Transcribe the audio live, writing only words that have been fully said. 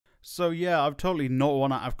So yeah, I've totally not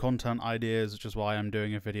run out of content ideas, which is why I'm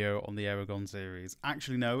doing a video on the Eragon series.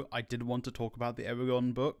 Actually, no, I did want to talk about the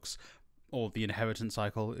Eragon books, or the inheritance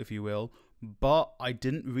cycle, if you will, but I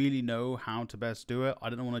didn't really know how to best do it. I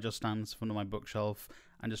didn't want to just stand in front of my bookshelf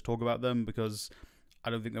and just talk about them, because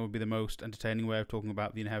I don't think that would be the most entertaining way of talking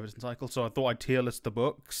about the inheritance cycle. So I thought I'd tier list the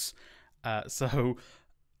books. So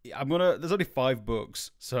there's only 5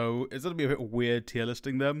 books, so it's gonna be a bit weird tier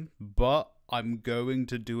listing them, but I'm going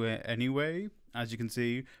to do it anyway. As you can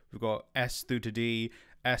see, we've got S through to D,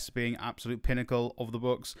 S being absolute pinnacle of the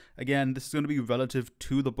books. Again, this is going to be relative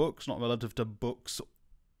to the books, not relative to books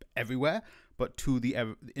everywhere, but to the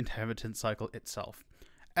inheritance cycle itself.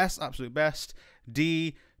 S, absolute best.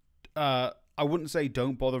 D, I wouldn't say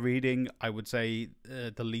don't bother reading. I would say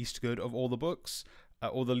the least good of all the books,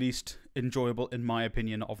 or the least enjoyable, in my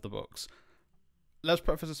opinion, of the books. Let's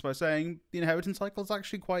preface this by saying the inheritance cycle is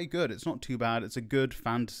actually quite good. It's not too bad. It's a good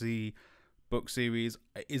fantasy book series.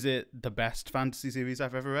 Is it the best fantasy series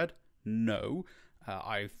I've ever read? No.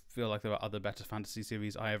 I feel like there are other better fantasy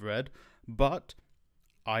series I have read, but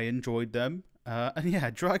I enjoyed them. And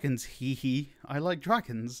yeah, dragons, hee hee. I like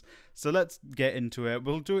dragons. So let's get into it.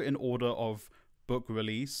 We'll do it in order of book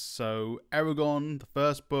release. So Eragon, the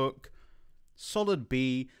first book, solid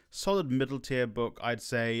B, solid middle tier book, I'd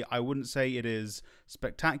say. I wouldn't say it is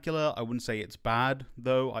spectacular. I wouldn't say it's bad,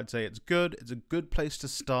 though. I'd say it's good. It's a good place to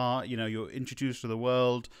start. You know, you're introduced to the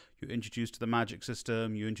world, you're introduced to the magic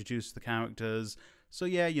system, you're introduced to the characters. So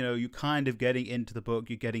yeah, you know, you're kind of getting into the book,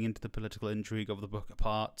 you're getting into the political intrigue of the book at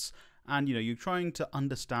parts, and you know, you're trying to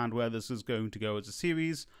understand where this is going to go as a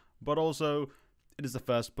series, but also it is the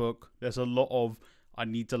first book. There's a lot of, I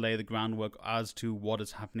need to lay the groundwork as to what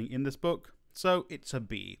is happening in this book. So it's a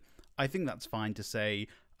B. I think that's fine to say.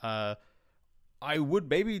 I would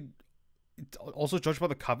maybe also judge by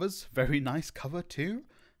the covers. Very nice cover too.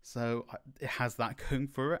 So it has that going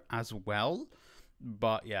for it as well.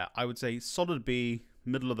 But yeah, I would say solid B,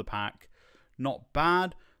 middle of the pack. Not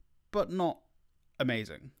bad, but not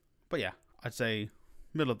amazing. But yeah, I'd say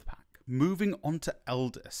middle of the pack. Moving on to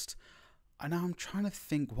Eldest. And now I'm trying to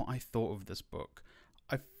think what I thought of this book.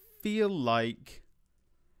 I feel like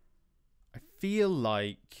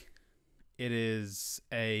it is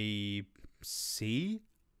a C.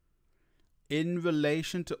 In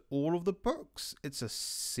relation to all of the books, it's a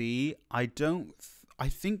C. I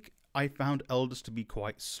think I found Eldest to be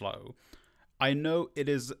quite slow. I know it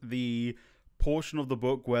is the portion of the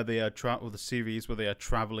book where they are or the series where they are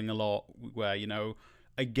traveling a lot, where, you know,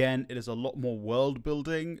 again, it is a lot more world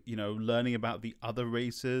building, you know, learning about the other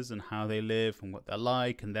races and how they live and what they're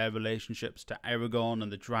like and their relationships to Eragon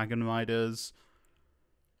and the Dragon Riders.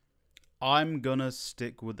 I'm gonna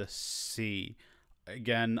stick with a C.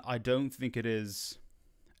 Again, I don't think it is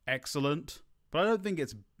excellent, but I don't think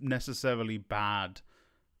it's necessarily bad.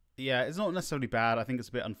 Yeah, it's not necessarily bad. I think it's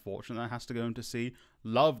a bit unfortunate that it has to go into C.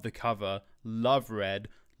 Love the cover. Love red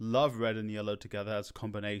and yellow together as a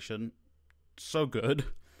combination. So good.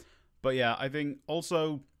 But yeah, I think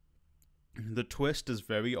also the twist is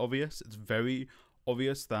very obvious. It's very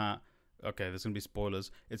obvious that, okay, there's going to be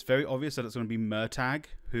spoilers. It's very obvious that it's going to be Murtagh,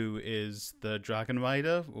 who is the Dragon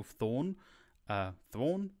Rider of Thorn.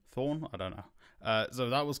 Thorn? I don't know. So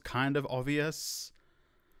that was kind of obvious.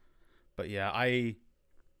 But yeah,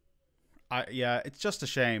 yeah, it's just a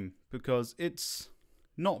shame because it's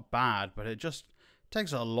not bad, but it just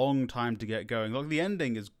takes a long time to get going. Like, the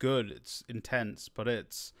ending is good, it's intense, but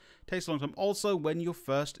it takes a long time. Also, when you're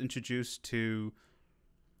first introduced to,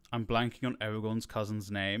 I'm blanking on Eragon's cousin's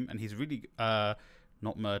name, and he's really not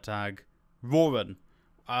Murtagh, Roran.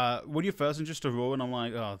 When you're first introduced to Roran, I'm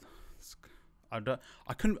like, oh,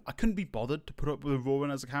 I couldn't be bothered to put up with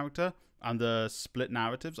Roran as a character and the split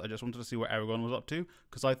narratives. I just wanted to see what Eragon was up to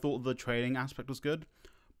because I thought the training aspect was good.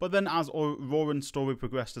 But then as Roran's story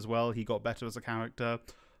progressed as well, he got better as a character.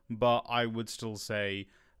 But I would still say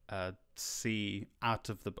C out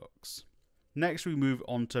of the books. Next, we move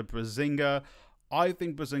on to Brazinga. I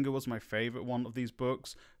think Brazinga was my favourite one of these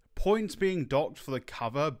books. Points being docked for the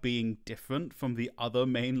cover being different from the other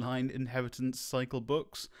mainline inheritance cycle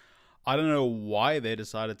books. I don't know why they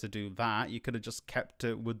decided to do that. You could have just kept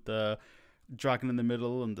it with the dragon in the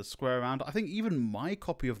middle and the square around. I think even my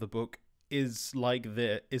copy of the book is like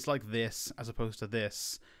this as opposed to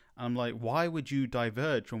this. And I'm like, why would you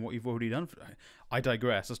diverge from what you've already done? I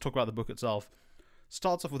digress. Let's talk about the book itself.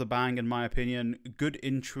 Starts off with a bang, in my opinion. Good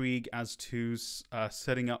intrigue as to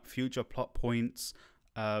setting up future plot points.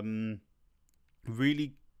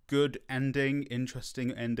 Really good ending,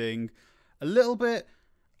 interesting ending. A little bit,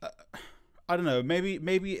 I don't know, maybe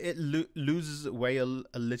it loses its way a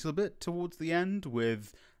little bit towards the end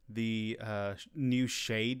with the new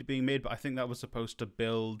shade being made, but I think that was supposed to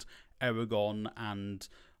build Eragon and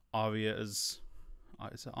Arya's...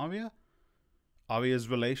 is it Arya? Arya's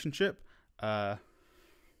relationship. Yeah,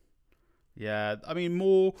 I mean,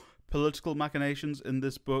 more political machinations in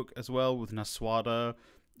this book as well, with Naswada.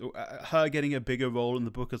 Her getting a bigger role in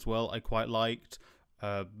the book as well, I quite liked.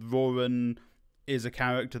 Roran is a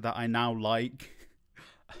character that I now like.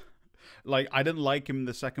 Like, I didn't like him in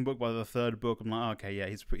the second book, but the third book, I'm like, okay, yeah,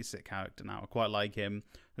 he's a pretty sick character now. I quite like him,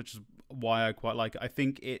 which is why I quite like it. I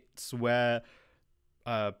think it's where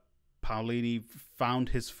Paolini found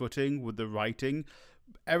his footing with the writing.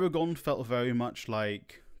 Eragon felt very much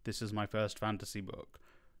like, this is my first fantasy book.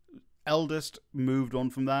 Eldest moved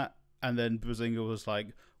on from that, and then Brazinga was like,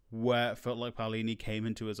 where it felt like Paolini came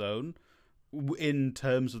into his own in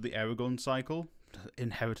terms of the Eragon cycle.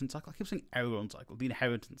 Inheritance cycle? I keep saying Eragon cycle. The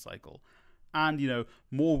inheritance cycle. And, you know,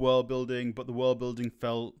 more world building, but the world building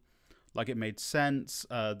felt like it made sense.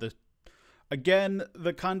 The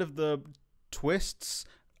kind of the twists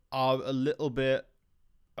are a little bit,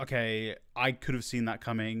 okay, I could have seen that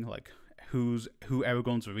coming, like who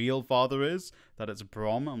Eragon's real father is, that it's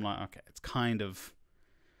Brom. I'm like, okay, it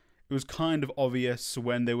was kind of obvious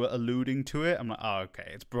when they were alluding to it. I'm like, oh,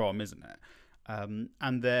 okay, it's Brom, isn't it?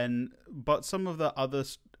 And then, but some of the other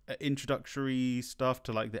introductory stuff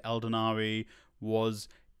to like the Eldenari was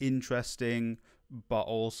interesting, but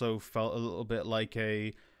also felt a little bit like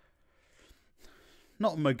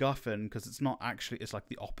not a MacGuffin, because it's not actually, it's like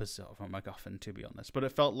the opposite of a MacGuffin, to be honest. But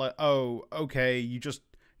it felt like, oh, okay, you just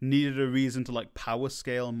needed a reason to like power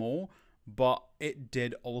scale more, but it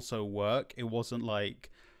did also work. It wasn't like,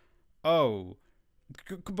 oh,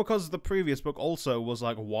 because the previous book also was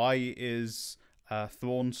like, why is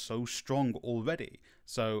Thrawn so strong already?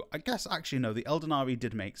 So I guess actually no, the Eldenari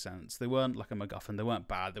did make sense. They weren't like a MacGuffin. They weren't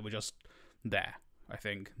bad. They were just there. I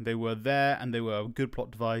think they were there, and they were a good plot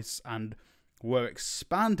device, and were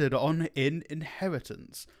expanded on in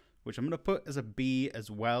Inheritance, which I'm gonna put as a B as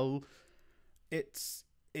well. It's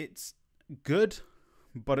good,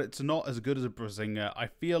 but it's not as good as a Brazinga. I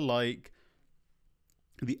feel like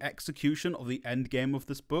the execution of the end game of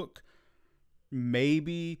this book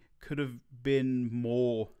maybe could have been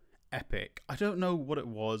more epic. I don't know what it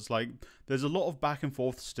was. Like, there's a lot of back and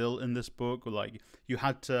forth still in this book. Like, you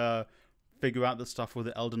had to figure out the stuff with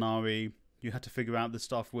the Eldenari. You had to figure out the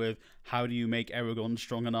stuff with how do you make Eragon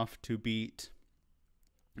strong enough to beat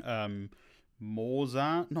Morzan?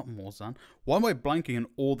 Not Morzan. Why am I blanking on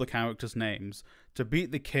all the characters' names? To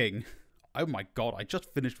beat the king. Oh my god, I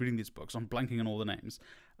just finished reading these books. I'm blanking on all the names.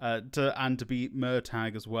 To beat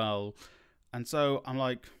Murtagh as well. And so I'm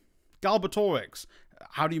like, Galbatorix.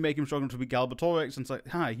 How do you make him strong enough to beat Galbatorix? And it's like,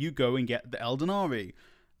 hi, you go and get the Eldenari.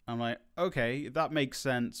 I'm like, okay, that makes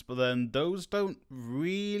sense. But then those don't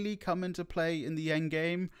really come into play in the end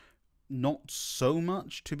game. Not so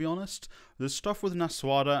much, to be honest. The stuff with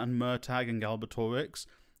Naswada and Murtagh and Galbatorix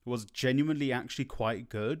was genuinely actually quite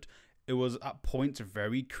good. It was at points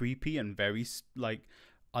very creepy and very like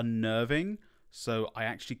unnerving. So I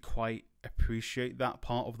actually quite appreciate that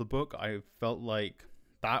part of the book. I felt like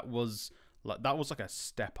that was like a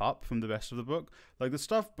step up from the rest of the book. Like the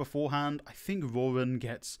stuff beforehand, I think Roran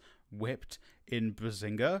gets whipped in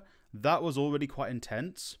Brazinga. That was already quite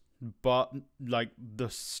intense. But like the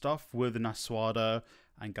stuff with Naswada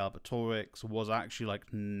and Galbatorix was actually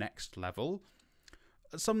like next level.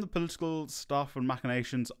 Some of the political stuff and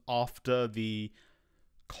machinations after the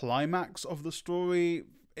climax of the story,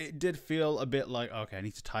 it did feel a bit like, okay, I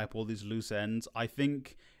need to tie up all these loose ends. I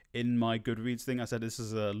think in my Goodreads thing, I said this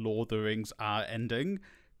is a Lord of the Rings ending,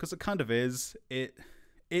 because it kind of is. It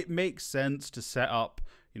makes sense to set up,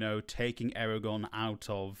 you know, taking Eragon out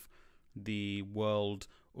of the world,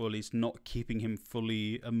 or at least not keeping him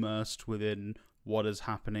fully immersed within what is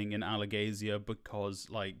happening in Alagasia, because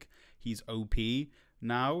like he's OP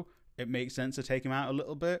now. It makes sense to take him out a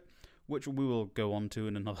little bit, which we will go on to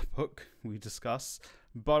in another book we discuss.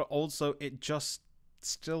 But also it just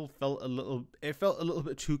still felt a little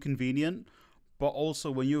bit too convenient. But also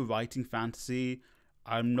when you're writing fantasy,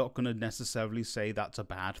 I'm not going to necessarily say that's a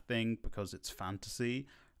bad thing, because it's fantasy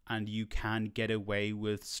and you can get away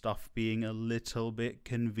with stuff being a little bit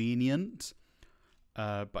convenient.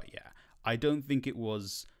 But yeah, I don't think it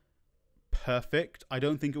was perfect. I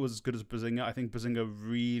don't think it was as good as Brazinga. I think Brazinga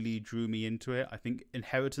really drew me into it. I think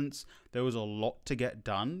Inheritance, there was a lot to get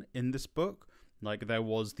done in this book. Like, there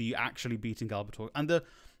was the actually beating Galbator, and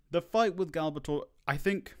the fight with Galbator. I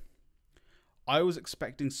think I was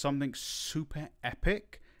expecting something super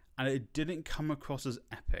epic, and it didn't come across as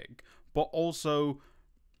epic, but also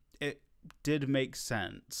it did make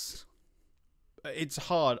sense. it's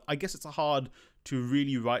hard. I guess it's hard to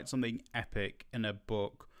really write something epic in a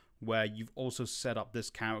book where you've also set up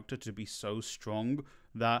this character to be so strong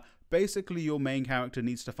that basically your main character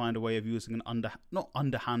needs to find a way of using an not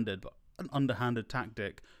underhanded, but an underhanded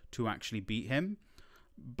tactic to actually beat him.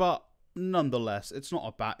 But nonetheless, it's not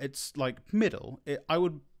a bad. It's like middle. I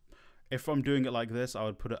would, if I'm doing it like this, I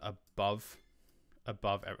would put it above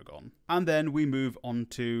Eragon. And then we move on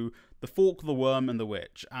to The Fork, the Worm, and the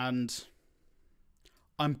Witch, and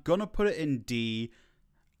I'm gonna put it in D.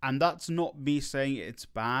 And that's not me saying it's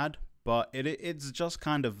bad, but it's just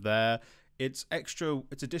kind of there. It's extra,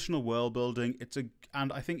 it's additional world building.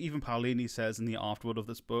 And I think even Paolini says in the afterword of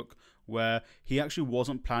this book, where he actually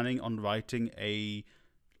wasn't planning on writing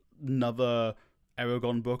another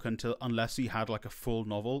Eragon book unless he had like a full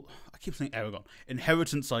novel. I keep saying Eragon,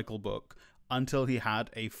 inheritance cycle book, until he had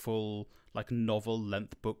a full like novel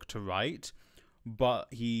length book to write. But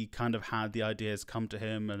he kind of had the ideas come to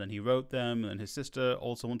him, and then he wrote them, and his sister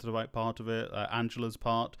also wanted to write part of it, Angela's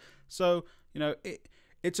part. So, you know, it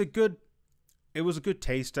was a good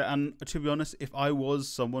taster. And to be honest, if I was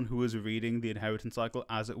someone who was reading the Inheritance Cycle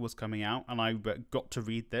as it was coming out, and I got to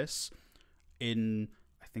read this in,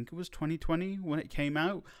 I think it was 2020 when it came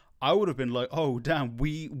out, I would have been like, oh damn,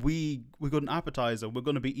 we got an appetizer, we're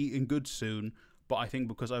going to be eating good soon. But I think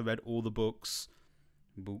because I read all the books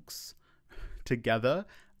together,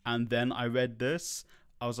 and then I read this,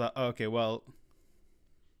 I was like, okay, well,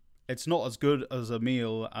 it's not as good as a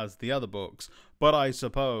meal as the other books, but I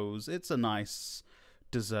suppose it's a nice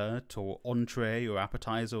dessert or entree or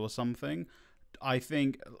appetizer or something. I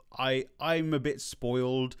think I'm a bit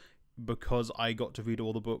spoiled because I got to read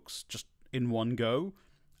all the books just in one go,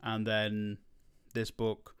 and then this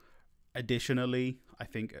book additionally, I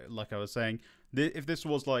think, like I was saying, if this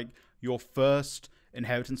was like your first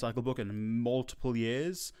Inheritance Cycle book in multiple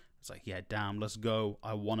years, it's like, yeah, damn, let's go,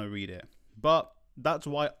 I want to read it. But that's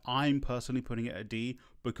why I'm personally putting it at D,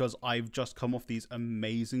 because I've just come off these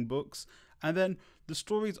amazing books, and then the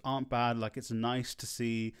stories aren't bad. Like, it's nice to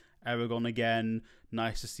see Eragon again,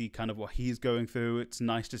 nice to see kind of what he's going through, it's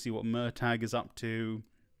nice to see what Murtagh is up to,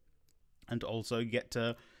 and also get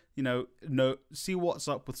to, you know, see what's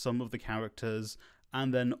up with some of the characters,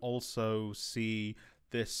 and then also see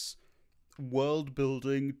this world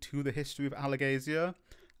building to the history of Allegasia,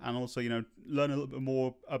 and also, you know, learn a little bit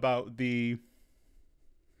more about the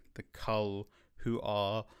Cull, who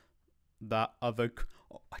are that other.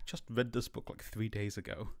 I just read this book like 3 days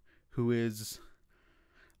ago. Who is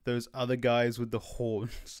those other guys with the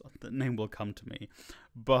horns? The name will come to me,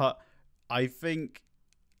 but I think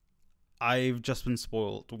I've just been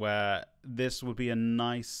spoiled, where this would be a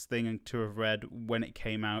nice thing to have read when it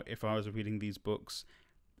came out if I was reading these books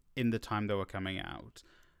in the time they were coming out.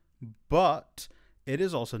 But it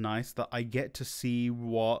is also nice that I get to see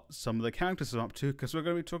what some of the characters are up to, because we're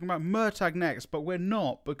going to be talking about Murtagh next, but we're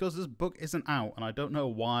not, because this book isn't out, and I don't know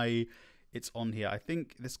why it's on here. I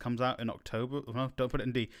think this comes out in October. No, don't put it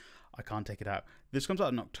in D. I can't take it out. This comes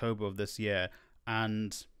out in October of this year,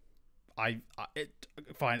 and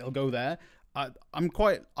fine, it'll go there. I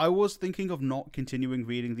was thinking of not continuing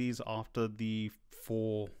reading these after the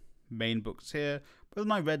 4 main books here, but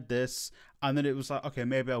then I read this, and then it was like, okay,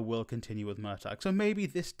 maybe I will continue with Murtagh. So maybe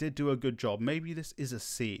this did do a good job. Maybe this is a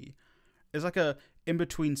C. It's like a in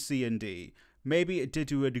between C and D. Maybe it did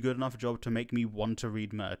do a good enough job to make me want to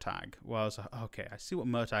read Murtagh. Well, I was like, okay, I see what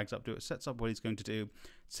Murtagh's up to. It sets up what he's going to do.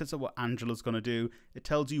 It sets up what Angela's going to do. It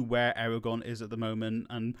tells you where Eragon is at the moment.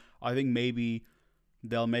 And I think maybe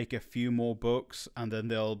they'll make a few more books and then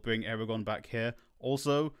they'll bring Eragon back here.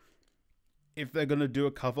 Also, if they're going to do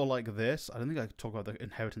a cover like this, I don't think I could talk about the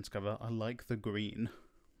Inheritance cover. I like the green.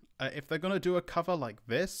 If they're going to do a cover like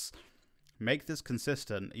this, make this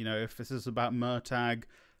consistent. You know, if this is about Murtagh,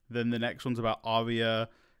 then the next one's about Arya,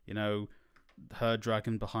 you know, her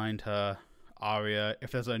dragon behind her, Arya.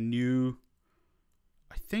 If there's a new,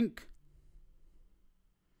 I think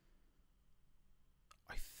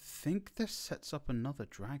this sets up another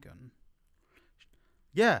dragon.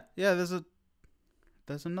 Yeah, there's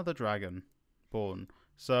another dragon born.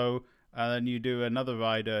 So, and then you do another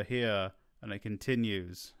rider here, and it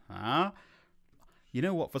continues. You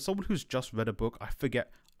know what? For someone who's just read a book, I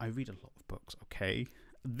forget. I read a lot of books, okay?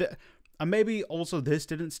 And maybe also this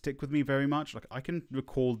didn't stick with me very much. Like, I can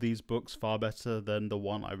recall these books far better than the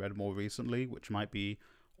one I read more recently, which might be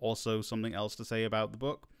also something else to say about the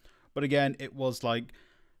book. But again, it was like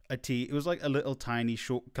it was like a little tiny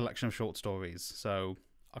short collection of short stories, so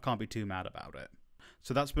I can't be too mad about it.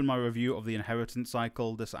 So that's been my review of the Inheritance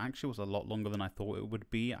Cycle. This actually was a lot longer than I thought it would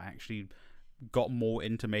be. I actually got more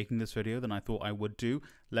into making this video than I thought I would do.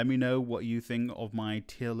 Let me know what you think of my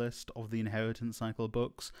tier list of the Inheritance Cycle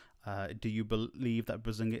books. Do you believe that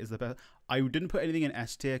Bazinga is the best? I didn't put anything in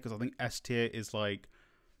S tier because I think S tier is like,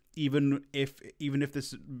 even if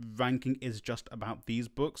this ranking is just about these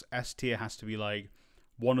books, S tier has to be like,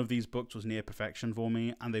 one of these books was near perfection for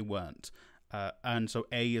me, and they weren't. And so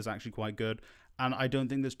A is actually quite good. And I don't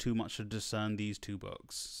think there's too much to discern these two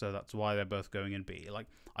books. So that's why they're both going in B. Like,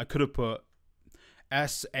 I could have put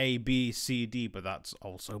S, A, B, C, D, but that's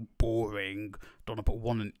also boring. Don't want to put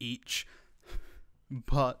one in each.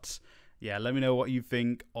 But, yeah, let me know what you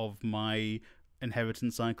think of my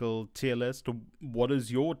Inheritance Cycle tier list. What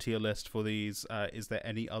is your tier list for these? Is there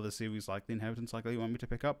any other series like the Inheritance Cycle you want me to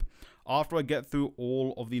pick up? After I get through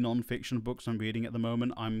all of the non-fiction books I'm reading at the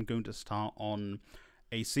moment, I'm going to start on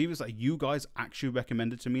a series that you guys actually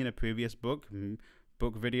recommended to me in a previous book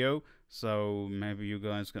video. So maybe you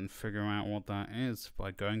guys can figure out what that is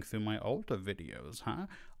by going through my older videos, huh?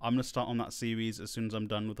 I'm going to start on that series as soon as I'm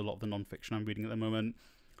done with a lot of the non-fiction I'm reading at the moment.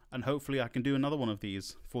 And hopefully I can do another one of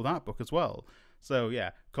these for that book as well. So yeah,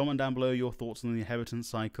 comment down below your thoughts on the Inheritance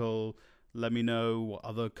Cycle. Let me know what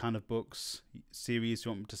other kind of books, series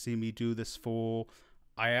you want to see me do this for.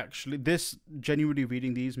 Genuinely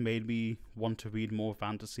reading these made me want to read more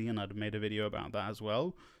fantasy, and I'd made a video about that as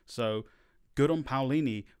well. So good on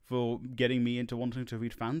Paolini for getting me into wanting to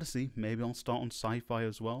read fantasy. Maybe I'll start on sci-fi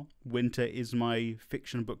as well. Winter is my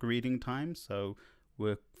fiction book reading time, so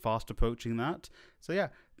we're fast approaching that. So yeah,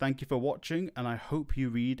 thank you for watching, and I hope you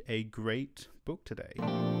read a great book today.